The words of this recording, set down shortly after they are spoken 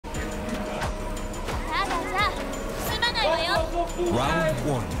Round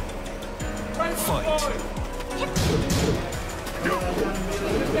one. Fight.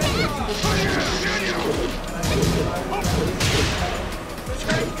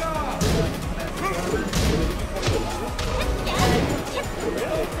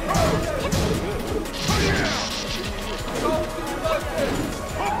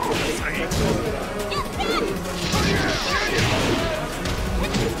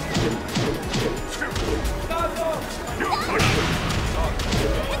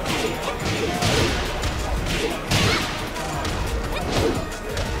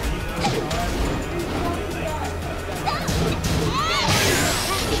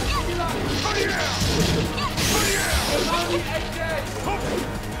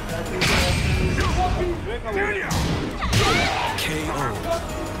 KO.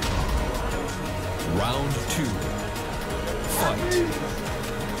 Round two. Fight.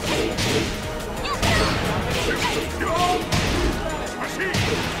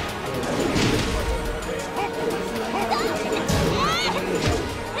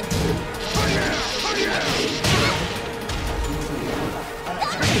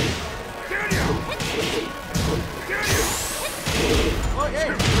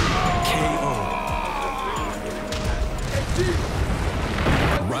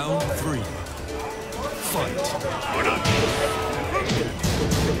 Round three. Fight.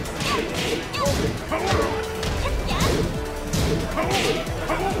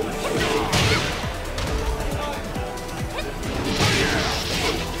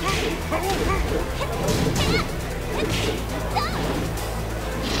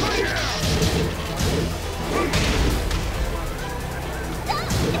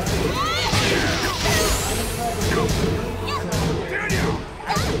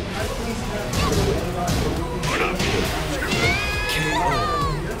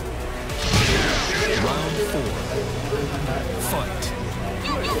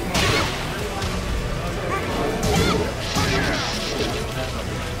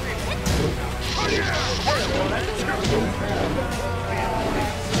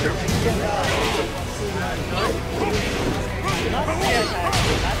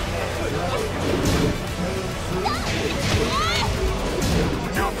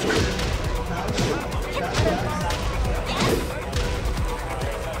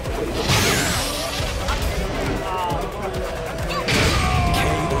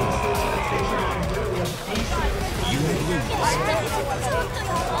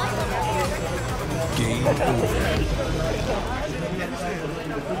 Game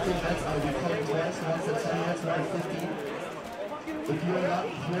If you are not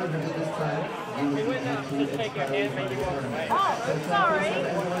here at this time, you will be to take your hand, maybe walk away. Oh, I'm sorry. You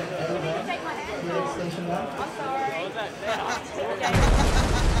need to take my hand off. Station 1. I'm sorry.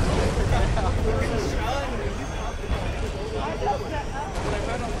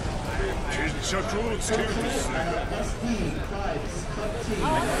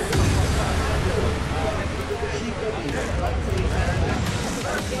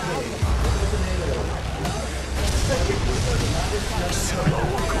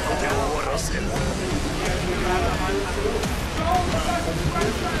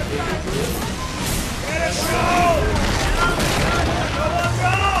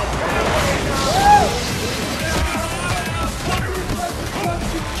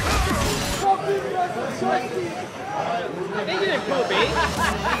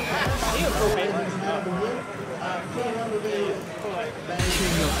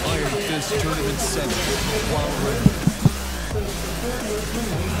 King of Iron Fist Tournament 7, while ready.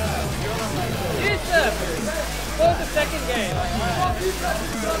 Jesus! What was the second game?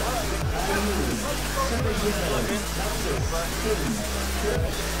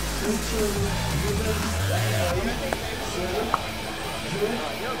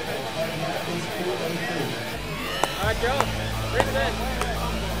 Alright, Joe. Bring it in.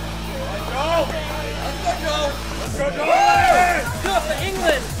 Let's go! Let's go, Joe! Let's go, Joe! Do it for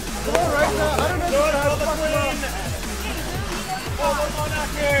England! Come on, right now. I don't know. Do it for the Queen! For the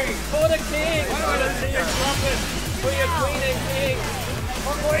monarchy! For the king! Why do I not see your trumpet? For your queen and king!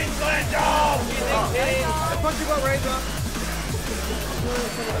 For Queensland, Joe! Queen and king! The fuck you got, Razor?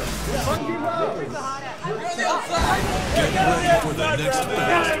 Fuck you, bro! Get ready for the next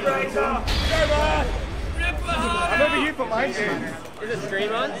battle. Razor! Come on! I'm over here for my game. Is it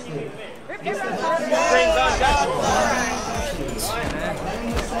stream on? Stream's on, guys.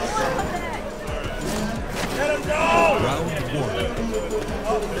 Let him go! Round one.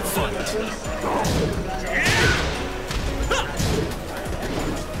 Fight.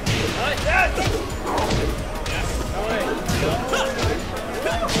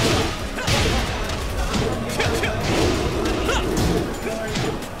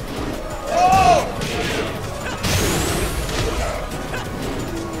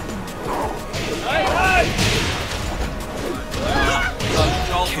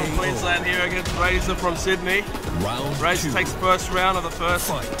 Queensland here against Razor from Sydney. Razor takes the first round of the first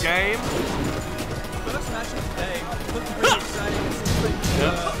game. First match of the day. Looking pretty exciting. It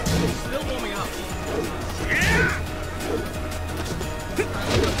seems like still warming up.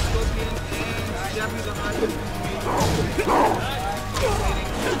 Scorpion and Japanese are hard to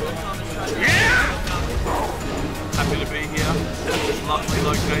Happy to be here at this lovely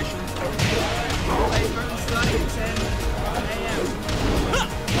location. Starting at 10 a.m.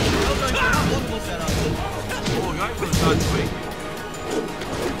 We're going for a multiple setup. Oh, we're going for the third week.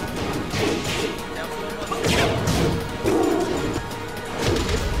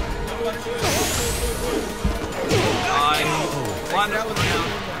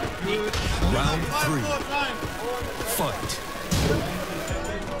 Round 3. Fight.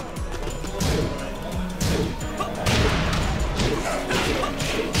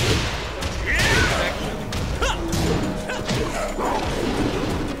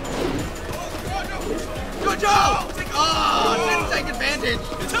 Good job! Oh, didn't take advantage.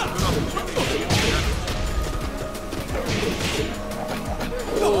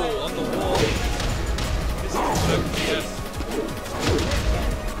 Oh, on the wall. This is perfect, yes.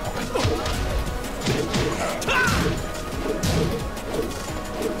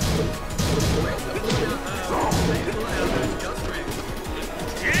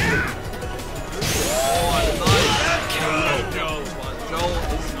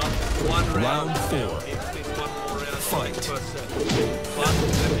 Round 4. Fight.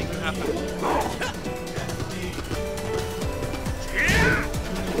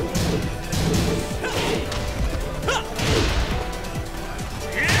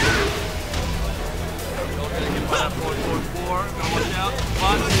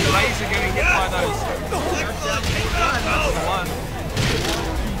 Razor getting hit by those. That's the one.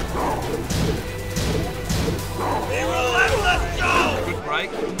 Let's go! Good break.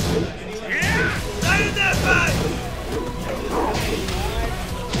 Stay in there, mate!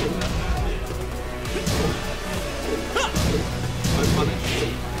 No punish.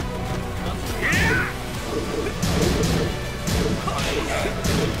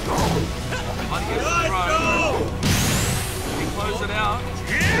 He closed it out.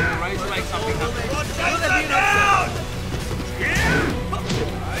 Razor makes something happen. Chase that down!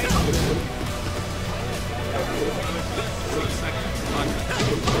 6 seconds.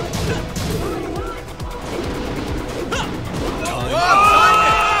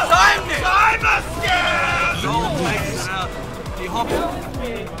 Time us, yeah! Joel takes it out. He hopped it.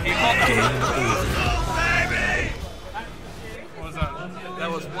 He hopped it. Baby! What was that? That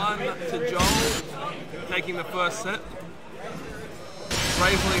was 1 to Joel, taking the first set.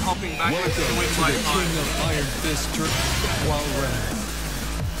 Bravely hopping backwards to win by the time. king of Iron Fist while round.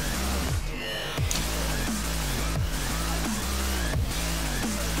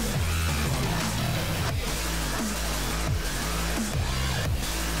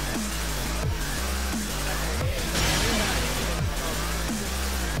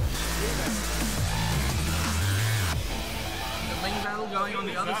 Battle going on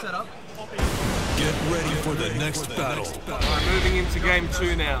the other setup. Get ready for the next battle. Alright, moving into game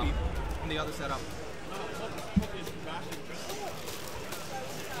 2 now. On the other setup.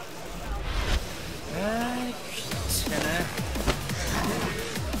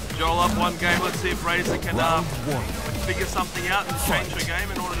 Joel up 1 game. Let's see if Razor can Round 1. figure something out and change the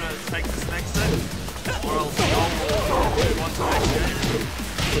game in order to take this next set. Or else Joel will want the next game.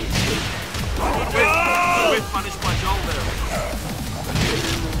 Good punished by Joel there.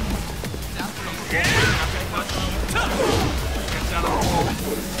 Gets out of the wall.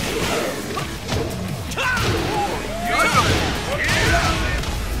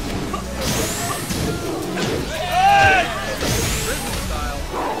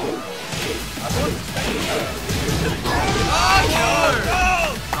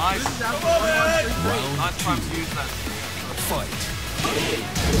 Nice. Nice time to use that. Fight.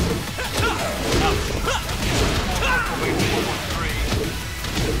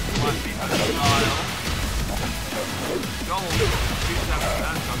 Might be her style. Joel shoots out of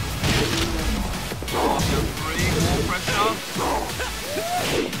that. Down 3, more pressure.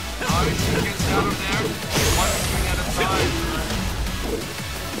 No, she gets out of there. 1 swing at a time.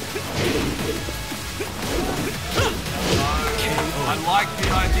 I like the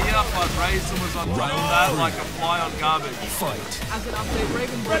idea, but Razor was on top of that like a fly on garbage. Fight. As an update,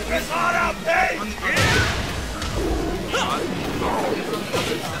 Reagan Rip this heart out, Pete!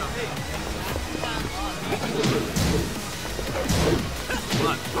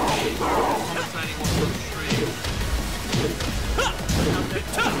 But commentating what's on the stream.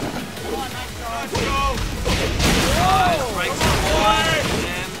 Breaks the line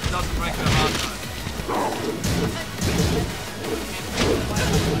and does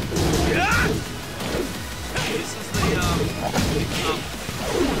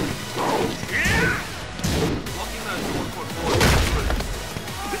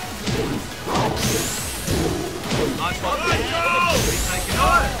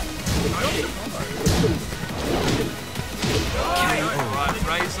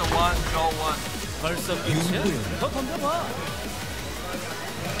벌써 You 끝이야? win. 더 던져봐.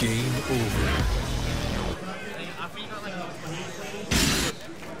 Game over.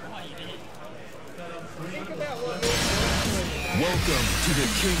 Welcome to the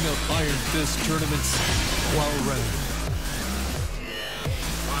King of Iron Fist Tournament's qual round.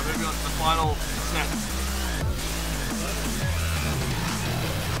 Alright, moving on to the final set.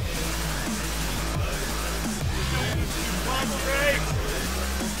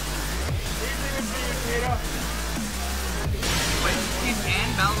 Wait, Steve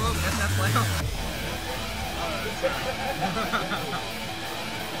and Balrog, that's that playoff.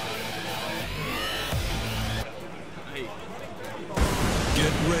 Hey,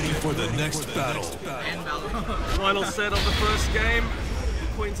 Get ready for the next battle. And Balrog. final set of the first game.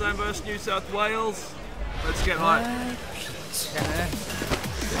 Queensland versus New South Wales. Let's get hyped.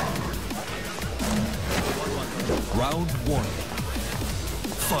 Round 1.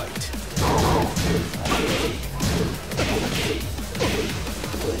 Fight.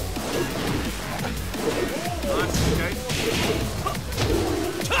 Nice, okay.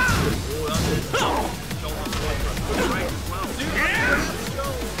 Oh, that's it. Good break as well.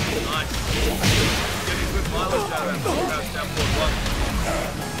 Nice. Getting good mileage out of that downboard one.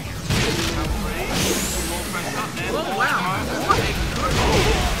 More pressed up there. Oh, wow. What a good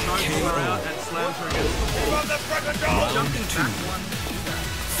Chokes her out and slams her against the wall. From the frickin' door! jumping back one.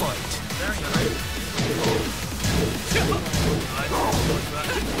 Fight. Very nice.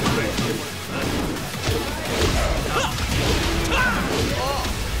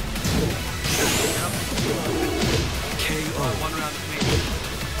 KO. One round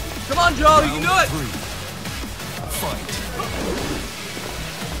apiece. Come on, Joe, you can do Round it. 3. Fight.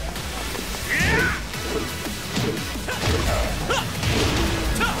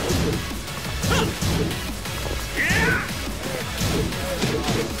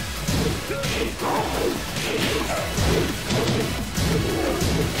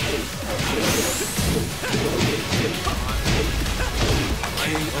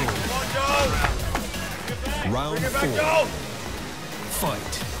 KO. Round 4.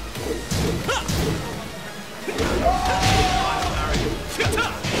 Fight.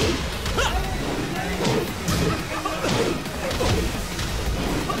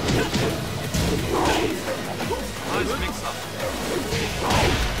 Nice mix up.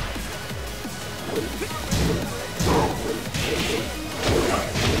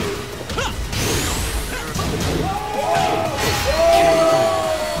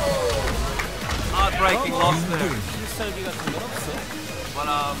 Heartbreaking loss there. 필살기 같은 건 없어. But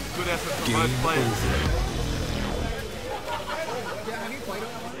good effort from Game both players. over.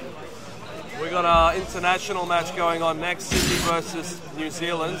 We got our international match going on next. Sydney versus New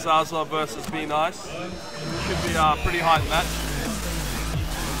Zealand. Zaza versus Be Nice. Should be a pretty hype match.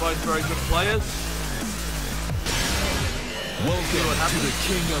 Both very good players. Welcome to the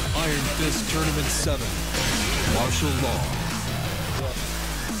King of Iron Fist Tournament 7. Martial Law.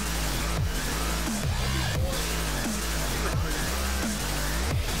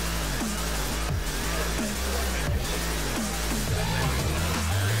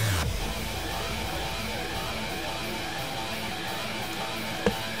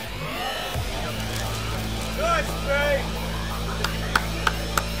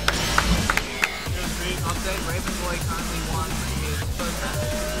 Update, Ravenboy currently won his first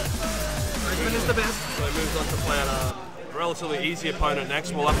match. Raven is the best. So he moves on to play a relatively easy opponent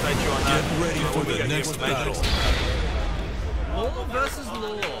next. We'll update you on that. Get ready for when we the get next information. battle. Law versus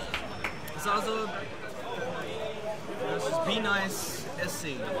Law. Zaza versus Be Nice SC.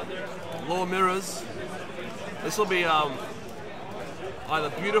 Law mirrors. This will be either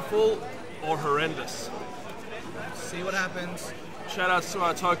beautiful or horrendous. See what happens. Shout outs to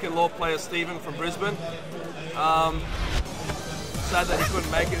our token law player Stephen from Brisbane. Sad that he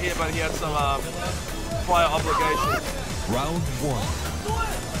couldn't make it here, but he had some prior obligations. Round 1.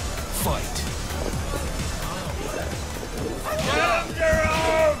 Fight.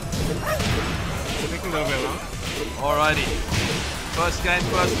 Alrighty. First game,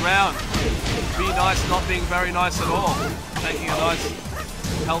 first round. Be Nice not being very nice at all. Taking a nice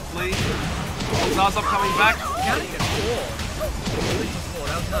health lead. Zaza coming back. Counting at 4.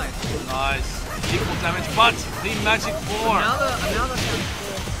 That was nice. Nice. Equal damage, but the magic 4. Another counting 4.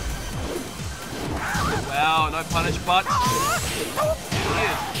 Wow, no punish, but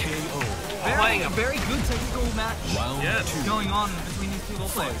weird. KO. Playing a Very good technical match Round Yes. 2. going on between these two law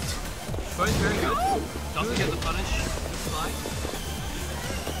players. Both very good. doesn't get the punish. Slide.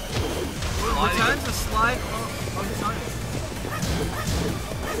 Returns a slide on his own.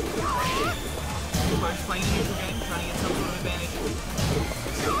 Both playing a neutral game, trying to get some sort of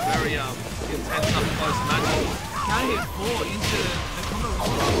advantage. very intense up close match. Counter hit 4 into the combo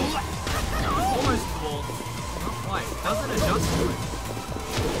wall. Almost the wall. Not quite. Doesn't adjust to it.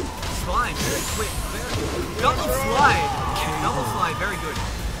 Slide, very quick. Double slide. Double slide, very good.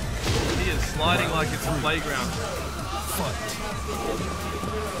 He is sliding like it's a playground.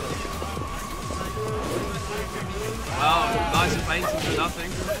 Wow, nice feint into nothing.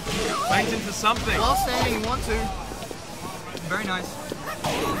 Feint into something. While standing, 1-2. Very nice.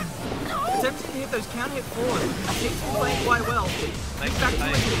 Attempting to hit those counter hit forward. He keeps playing quite well. Makes back to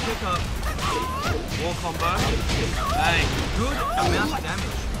it to pick up. Wall combo. Bang. Good amount of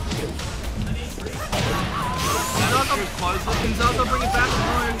damage. Can Zaza bring it back?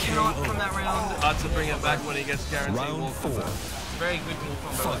 No, cannot from that round. Hard to bring it back when he gets guaranteed wall combo. Very good wall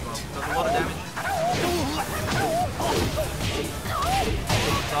combo as well. Does a lot of damage.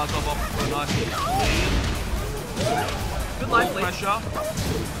 Zaza off for a nice lead. Good life lead. Pressure.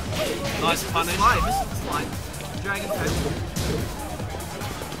 Nice punish. Misses the slide. Dragon tail.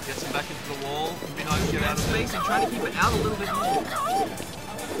 Gets him back into the wall. Would be nice to get out of space and trying to keep it out a little bit more.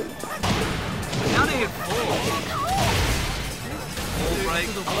 Counter hit 4. Wall break.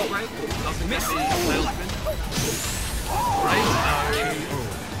 To the wall break. Doesn't miss the tailspin. Great.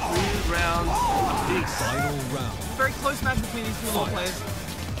 2 rounds apiece. Final round. Very close match between these two law players.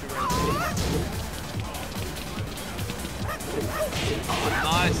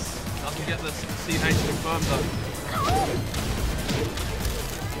 Nice. Doesn't get the CH confirmed though.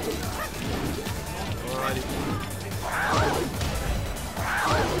 Alrighty.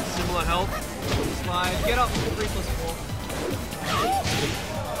 Similar health. Slide. Get up. 3+4.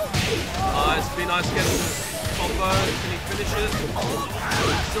 Nice. Be nice getting the combo. Can he finish it?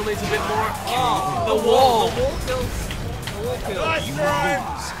 Still needs a bit more. Oh, the wall. The wall kills. The wall kills. Nice drive.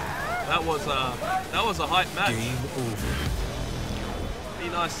 That was a hype match. Game over. Be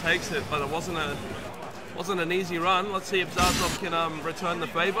nice takes it, but it wasn't an easy run. Let's see if Zarzov can return the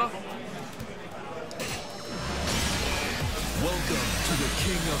favor. Welcome to the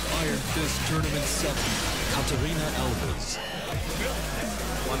King of Iron Fist Tournament 7, Katarina Alves.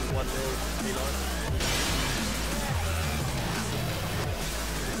 1-0. Be nice.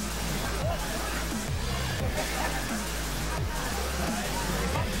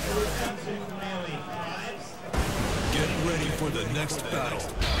 Get ready for the next battle.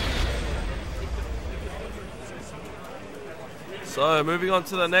 So moving on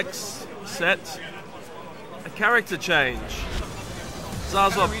to the next set, a character change.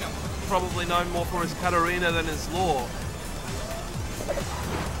 Zarzov probably known more for his Katarina than his Law.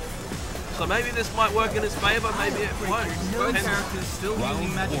 So maybe this might work in his favor, maybe it won't. Both characters still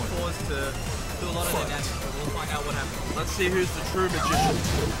using magic force to do a lot of their damage, so we'll find out what happens. Let's see who's the true magician.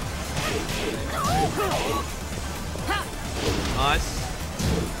 Nice.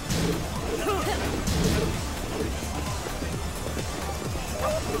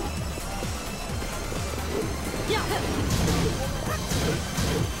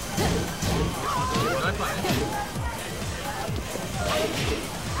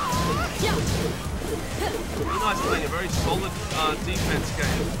 Really nice playing a very solid defense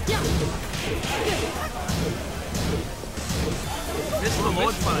game. Missed the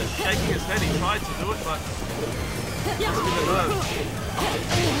launch button, shaking his head. He tried to do it, but it's been a nerve.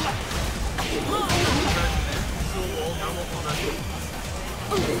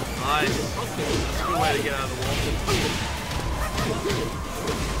 Nice. That's a good way to get out of the wall.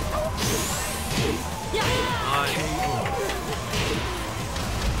 Nice.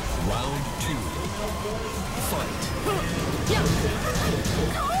 Round 2. Fight.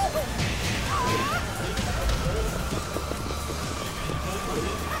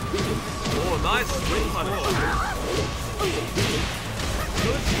 Oh, nice swing punish.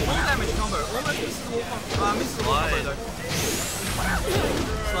 Good full damage combo. Almost misses the wall combo. Misses the wall combo though.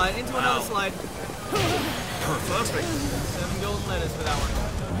 Slide into another slide. Perfect. 7 golden letters for that one.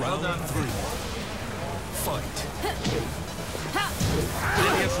 Well done. Round 3. Fight.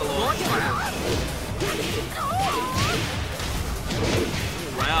 Didn't get the launch.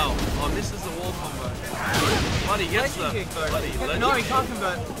 Wow. Oh, misses the wall combo. But he gets the kick, no, he can't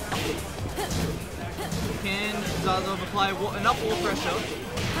convert. Can Zarzov apply enough wall pressure?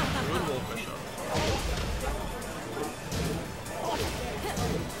 Good wall pressure.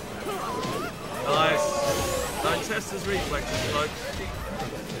 Nice. Don't test his reflexes, folks.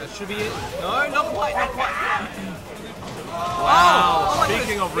 That should be it. No, not quite, not quite. Wow. Oh,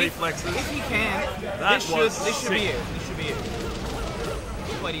 Speaking of reflexes, if he can, this should be it. This should be it.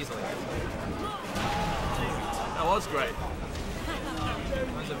 Quite easily. That was great. That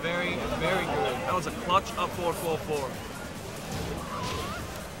was a very, very good. That was a clutch up 4-4-4.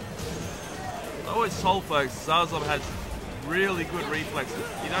 I always told folks Zarzov has really good reflexes.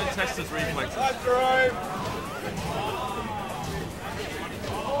 You don't test his reflexes.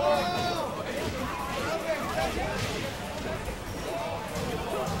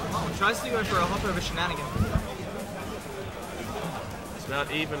 Oh, tries to go for a hop over shenanigan. It's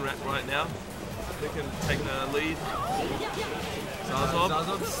about even right now. Who can take the lead? Zarzov.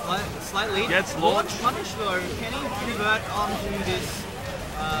 Zarzov, slight lead. Gets launched. Punish though. Can he convert onto this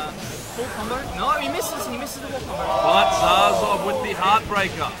full combo? No, he misses. He misses the full combo. But Zarzov with the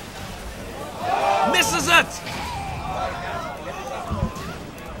heartbreaker. Misses it!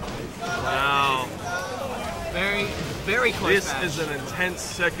 Wow. Very, very close This match. is an intense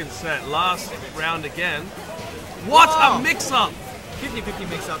second set. Last round again. What a mix-up! 50-50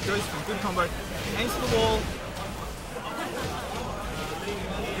 mix-up. Goes from good combo. Aims to the wall.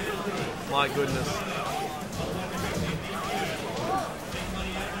 My goodness.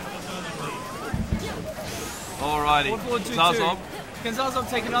 Alrighty. Zarzov. Can Zarzov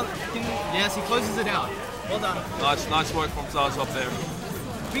take another? Yes, he closes it out. Well done. Nice work from Zarzov there.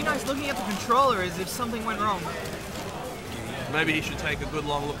 Be nice looking at the controller as if something went wrong. Maybe he should take a good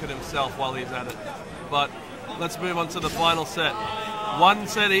long look at himself while he's at it. But let's move on to the final set. One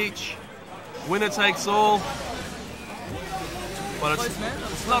set each. Winner takes all. But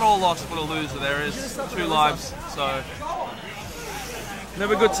it's not all lost for the loser. There is 2 lives, so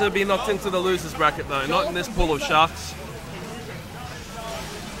never good to be knocked into the losers bracket though. Not in this pool of sharks.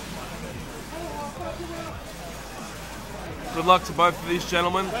 Good luck to both of these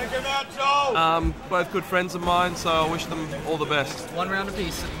gentlemen. Both good friends of mine, so I wish them all the best. 1 round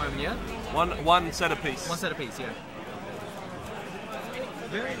apiece at the moment, yeah? One set apiece. 1 set apiece, yeah.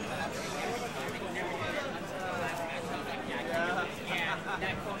 Very.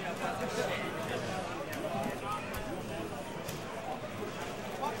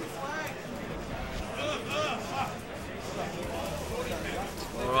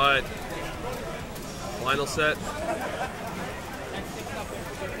 All right. Final set.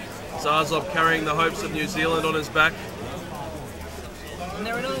 Zarzov carrying the hopes of New Zealand on his back. And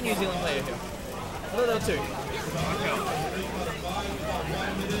there are another New Zealand player here. I thought there were 2.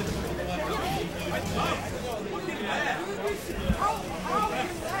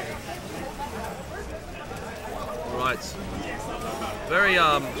 Right. Very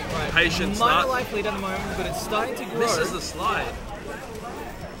patient Minor start. life lead at the moment, but it's starting to grow. Misses the slide.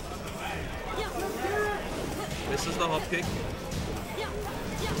 Misses the hop kick.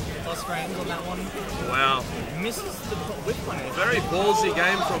 Lost frames on that one. Wow. Misses the whip punish. Very ballsy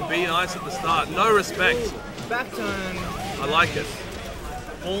game from Be Nice at the start. No respect. Back turn. I like it.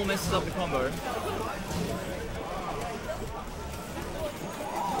 All messes up the combo.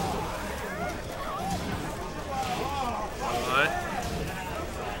 Alright.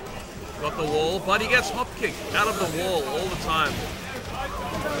 Got the wall, but he gets hop kicked out of the wall all the time.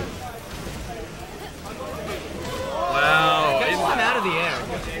 Wow. Catches him out of the air.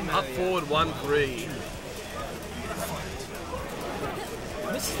 Up forward 1-3.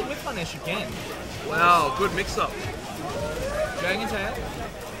 Misses the whip punish again. Wow, good mix up. Dragon tail.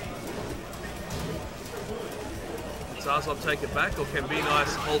 Zarzov take it back, or can Be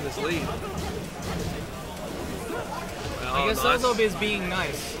Nice hold his lead? I guess nice. Zarzov is being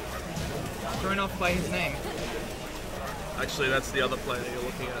nice. Thrown off by his name. Actually, that's the other player you're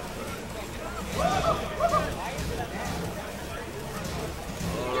looking at.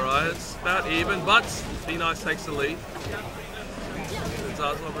 Alright, it's about even, but Be Nice takes the lead.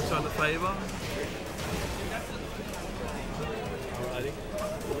 Zarzov return the favour. Alrighty.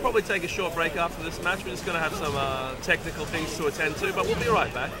 We'll probably take a short break after this match. We're just going to have some technical things to attend to, but we'll be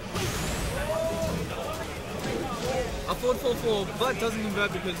right back. A forward 4-4, but doesn't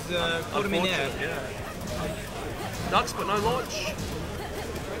convert because caught him in air. Yeah. Ducks, but no launch.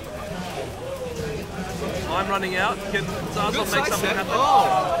 Time running out. Can Zarzov make something happen?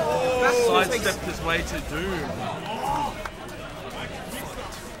 Oh! Sidestepped his way to doom.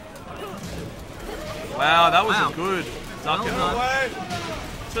 Wow, that was a good duck and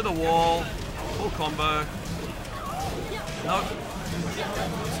to the wall. Full combo. Nope.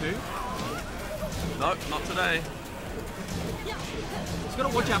 2? Nope, not today. He's got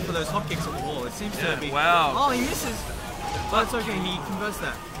to watch out for those hop kicks at the wall. It seems to be. Wow. Oh, he misses. But it's okay. He converts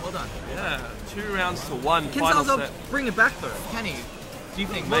that. Well done. Yeah, 2 rounds to 1. Can Final Zarzov set. bring it back though? Can he? Do you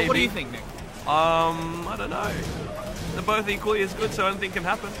think? Maybe. What do you think, Nick? I don't know. They're both equally as good, so anything can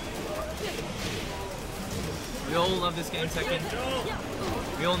happen. We all love this game second.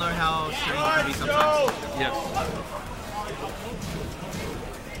 We all know how strange it can be sometimes. Yes.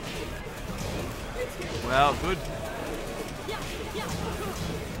 Wow, good.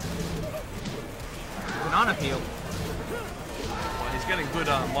 banana peel. Well, he's getting good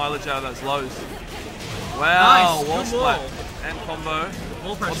mileage out of those lows. Wow, Nice, wall good splat wall. and combo. Wall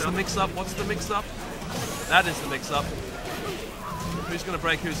What's pressure. the mix-up? What's the mix-up? That is the mix-up. Who's going to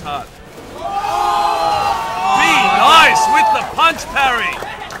break whose heart? Be nice with the punch parry!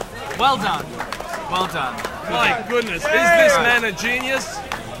 Well done. Well done. My goodness, is this man a genius?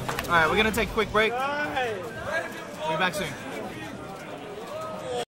 Alright, we're gonna take a quick break. We'll be back soon.